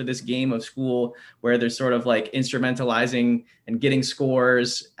not just for this game of school where they're sort of like instrumentalizing and getting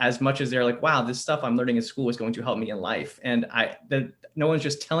scores, as much as they're like, wow, this stuff I'm learning in school is going to help me in life. And no one's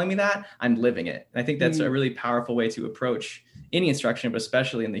just telling me that, I'm living it. And I think that's a really powerful way to approach any instruction, but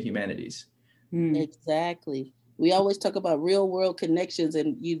especially in the humanities. Exactly. We always talk about real world connections,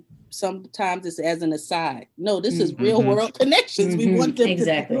 and sometimes it's as an aside. No, this is real world connections. We want them to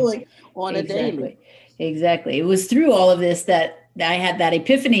be doing on a daily. Exactly. It was through all of this that I had that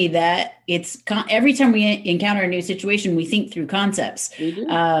epiphany that every time we encounter a new situation, we think through concepts.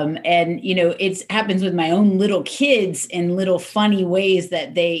 And, it happens with my own little kids in little funny ways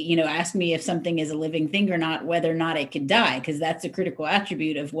that they, ask me if something is a living thing or not, whether or not it could die, because that's a critical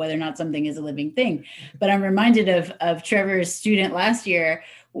attribute of whether or not something is a living thing. But I'm reminded of Trevor's student last year.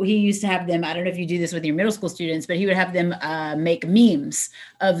 He used to have them, I don't know if you do this with your middle school students, but he would have them make memes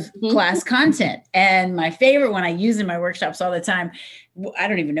of class content. And my favorite one I use in my workshops all the time, I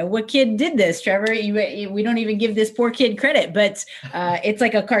don't even know what kid did this, Trevor. We don't even give this poor kid credit, but it's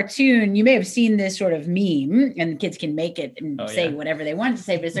like a cartoon. You may have seen this sort of meme, and kids can make it and say whatever they want to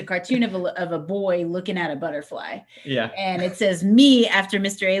say, but it's a cartoon of a boy looking at a butterfly. Yeah. And it says me after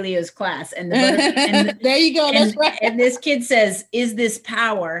Mr. Alio's class. And there you go. That's right. And this kid says, "Is this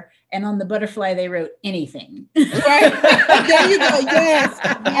power?" And on the butterfly, they wrote anything. Right. There you go. Yes.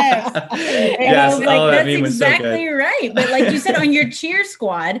 And I was like, that's exactly right. But like you said, on your cheer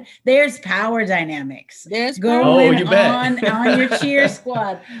squad, there's power dynamics. There's going on your cheer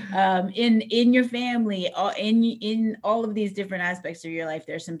squad, in your family, in all of these different aspects of your life,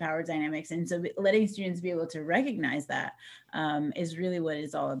 there's some power dynamics. And so letting students be able to recognize that is really what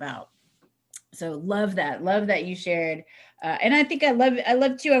it's all about. So love that you shared. And I think I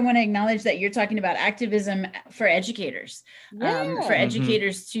love too, I want to acknowledge that you're talking about activism for educators, for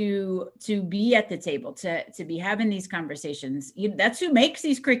educators to be at the table, to be having these conversations. That's who makes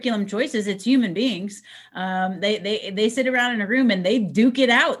these curriculum choices. It's human beings. They sit around in a room and they duke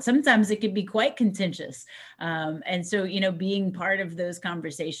it out. Sometimes it can be quite contentious. And so, being part of those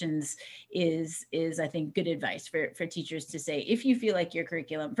conversations is I think good advice for teachers to say, if you feel like your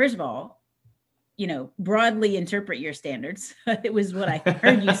curriculum, first of all, broadly interpret your standards. It was what I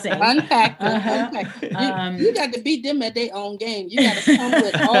heard you say. Unpack them. You got to beat them at their own game. You got to come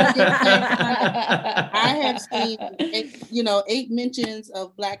with all your things. I have seen, 8 mentions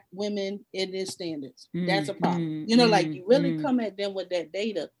of Black women in their standards. That's a problem. You really come at them with that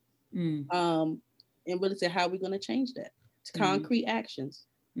data, and really say, how are we going to change that? It's concrete actions.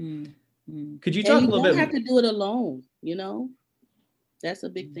 Could you talk a little bit? You don't have to do it alone. That's a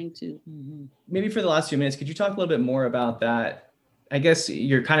big thing too. Maybe for the last few minutes, could you talk a little bit more about that? I guess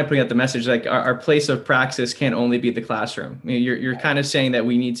you're kind of putting out the message, like our place of praxis can't only be the classroom. I mean, you're kind of saying that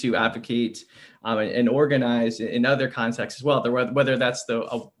we need to advocate and organize in other contexts as well, whether that's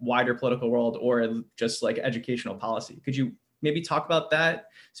a wider political world or just like educational policy. Could you maybe talk about that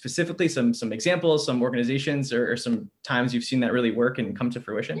specifically, some examples, some organizations or some times you've seen that really work and come to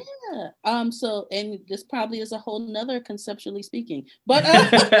fruition? Yeah. And this probably is a whole nother conceptually speaking, but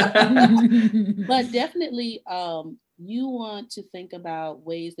but definitely you want to think about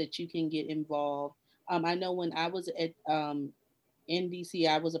ways that you can get involved. I know when I was at in DC,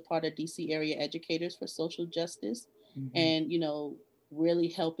 I was a part of DC Area Educators for Social Justice. And really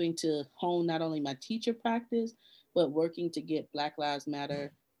helping to hone not only my teacher practice, but working to get Black Lives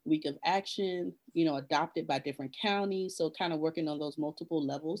Matter Week of Action, adopted by different counties. So kind of working on those multiple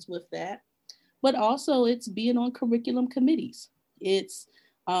levels with that. But also it's being on curriculum committees. It's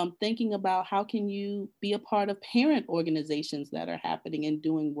thinking about how can you be a part of parent organizations that are happening and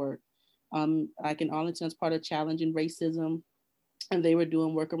doing work. Like in Arlington, as part of Challenging Racism, and they were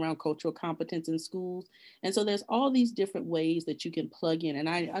doing work around cultural competence in schools. And so there's all these different ways that you can plug in. And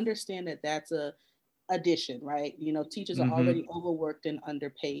I understand that that's a addition, right? Teachers are already overworked and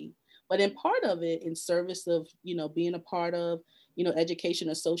underpaid. But in part of it, in service of, being a part of, education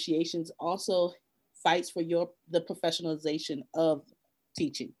associations, also fights for the professionalization of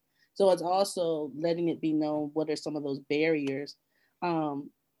teaching. So it's also letting it be known what are some of those barriers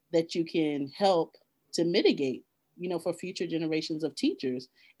that you can help to mitigate, for future generations of teachers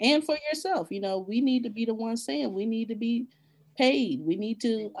and for yourself. We need to be the ones saying we need to be paid. We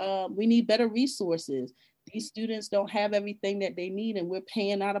need better resources. These students don't have everything that they need and we're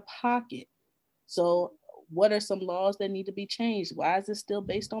paying out of pocket. So what are some laws that need to be changed? Why is it still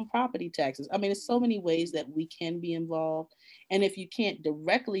based on property taxes? I mean, there's so many ways that we can be involved. And if you can't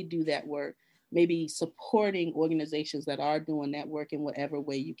directly do that work, maybe supporting organizations that are doing that work in whatever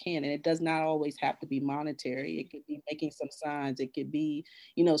way you can. And it does not always have to be monetary. It could be making some signs. It could be,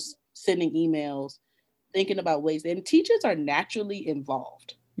 sending emails, thinking about ways. And teachers are naturally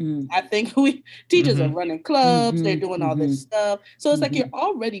involved. I think teachers are running clubs. They're doing all this stuff. So it's like you're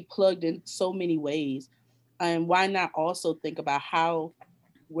already plugged in so many ways. And why not also think about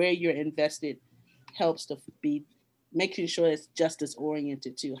where you're invested helps to be making sure it's justice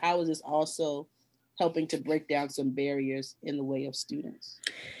oriented too. How is this also helping to break down some barriers in the way of students?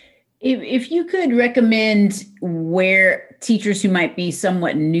 If you could recommend where teachers who might be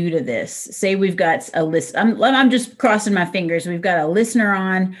somewhat new to this, say we've got a list, I'm just crossing my fingers. We've got a listener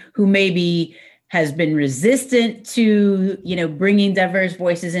on who maybe has been resistant to, bringing diverse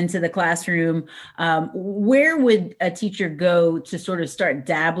voices into the classroom. Where would a teacher go to sort of start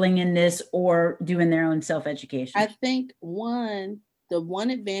dabbling in this or doing their own self-education? I think the one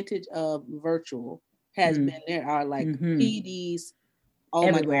advantage of virtual has been there are like PDs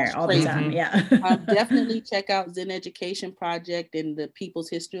everywhere, all the time. Yeah. Definitely check out Zen Education Project and the People's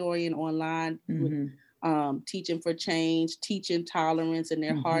Historian online. Teaching for Change, Teaching Tolerance, and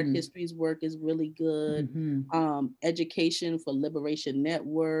their Hard Histories work is really good. Education for Liberation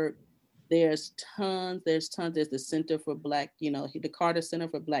Network. There's tons. There's the Center for Black, the Carter Center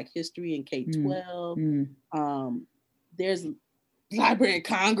for Black History in K-12. There's Library of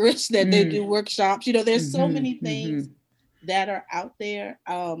Congress that they do workshops. There's so many things that are out there.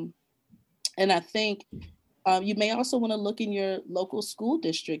 And I think you may also want to look in your local school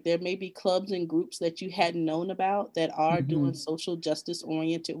district. There may be clubs and groups that you hadn't known about that are doing social justice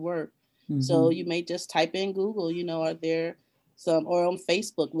oriented work. So you may just type in Google, are there some, or on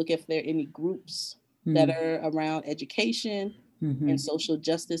Facebook, look if there are any groups that are around education and social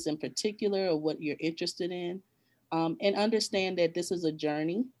justice in particular, or what you're interested in. And understand that this is a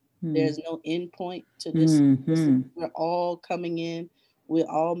journey. There's no end point to this. We're all coming in. We're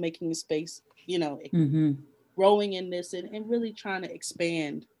all making a space, growing in this and really trying to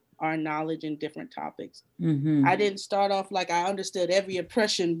expand our knowledge in different topics. I didn't start off like I understood every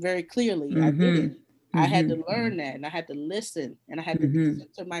oppression very clearly. I didn't. I had to learn that, and I had to listen, and I had to listen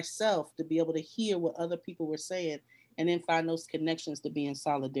to myself to be able to hear what other people were saying, and then find those connections to be in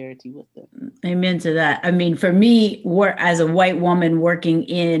solidarity with them. Amen to that. I mean, for me, as a white woman working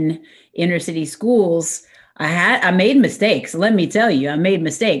in inner city schools, I made mistakes. Let me tell you, I made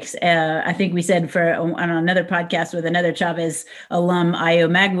mistakes. I think we said on another podcast with another Chavez alum, Io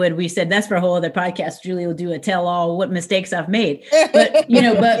Magwood, we said that's for a whole other podcast. Julie will do a tell all what mistakes I've made. But,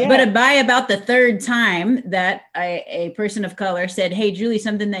 but by about the third time that a person of color said, "Hey, Julie,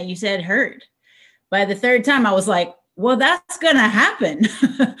 something that you said hurt." By the third time, I was like, well, that's going to happen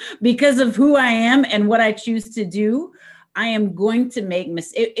because of who I am and what I choose to do. I am going to make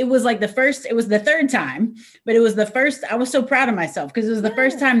mistakes. It was the third time, but it was the first. I was so proud of myself because it was the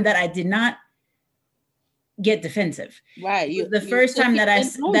first time that I did not get defensive. Right. It was the first time that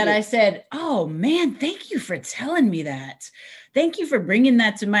I said, "Oh man, thank you for telling me that. Thank you for bringing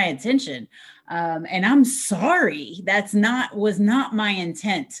that to my attention. And I'm sorry, was not my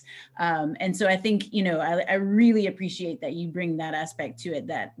intent." And so I think, I really appreciate that you bring that aspect to it,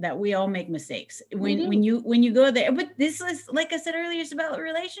 that we all make mistakes when you go there. But this is, like I said earlier, it's about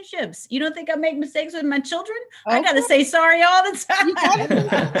relationships. You don't think I make mistakes with my children? Okay. I got to say sorry all the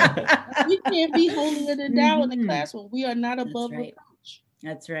time. You can't be holier than thou in the classroom. We are not above reproach.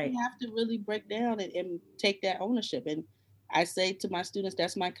 That's right. We have to really break down and take that ownership. And I say to my students,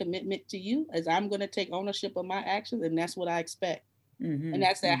 that's my commitment to you, as I'm going to take ownership of my actions, and that's what I expect. And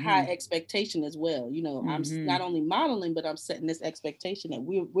that's that high expectation as well. You know, I'm not only modeling, but I'm setting this expectation that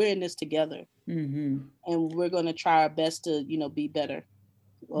we're in this together, and we're going to try our best to, you know, be better.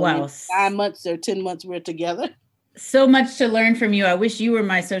 Well, 9 months or 10 months we're together. So much to learn from you. I wish you were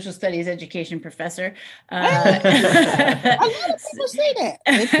my social studies education professor. A lot of people say that.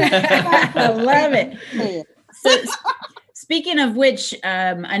 I love it. Yeah. So, speaking of which,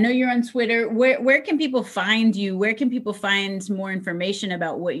 I know you're on Twitter. Where can people find you? Where can people find more information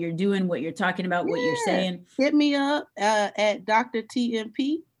about what you're doing, what you're talking about, what you're saying? Hit me up at Dr.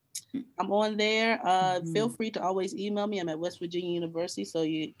 TMP. I'm on there. Feel free to always email me. I'm at West Virginia University, so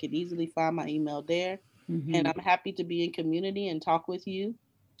you can easily find my email there. And I'm happy to be in community and talk with you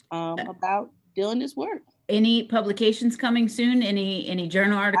about doing this work. Any publications coming soon? Any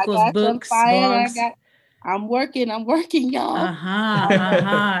journal articles, books, blogs? I'm working, y'all.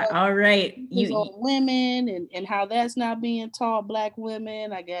 All right. On women and how that's not being taught, Black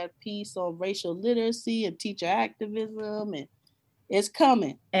women. I got a piece on racial literacy and teacher activism, and it's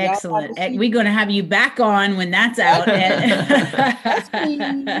coming. Excellent. We're going to have you back on when that's out.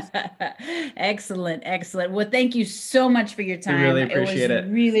 Excellent. Well, thank you so much for your time. We really appreciate it.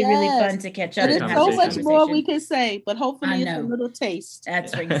 Really fun to catch up. There's so much more we could say, but hopefully it's a little taste.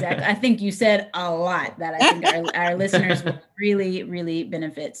 That's exactly. I think you said a lot that I think our listeners will really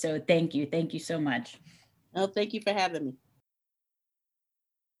benefit. So thank you. Thank you so much. Oh, thank you for having me.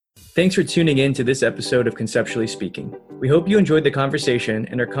 Thanks for tuning in to this episode of Conceptually Speaking. We hope you enjoyed the conversation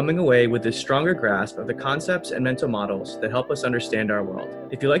and are coming away with a stronger grasp of the concepts and mental models that help us understand our world.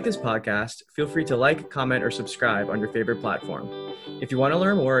 If you like this podcast, feel free to like, comment, or subscribe on your favorite platform. If you want to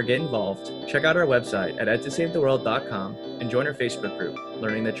learn more or get involved, check out our website at edtosavetheworld.com and join our Facebook group,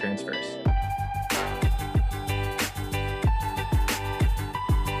 Learning That Transfers.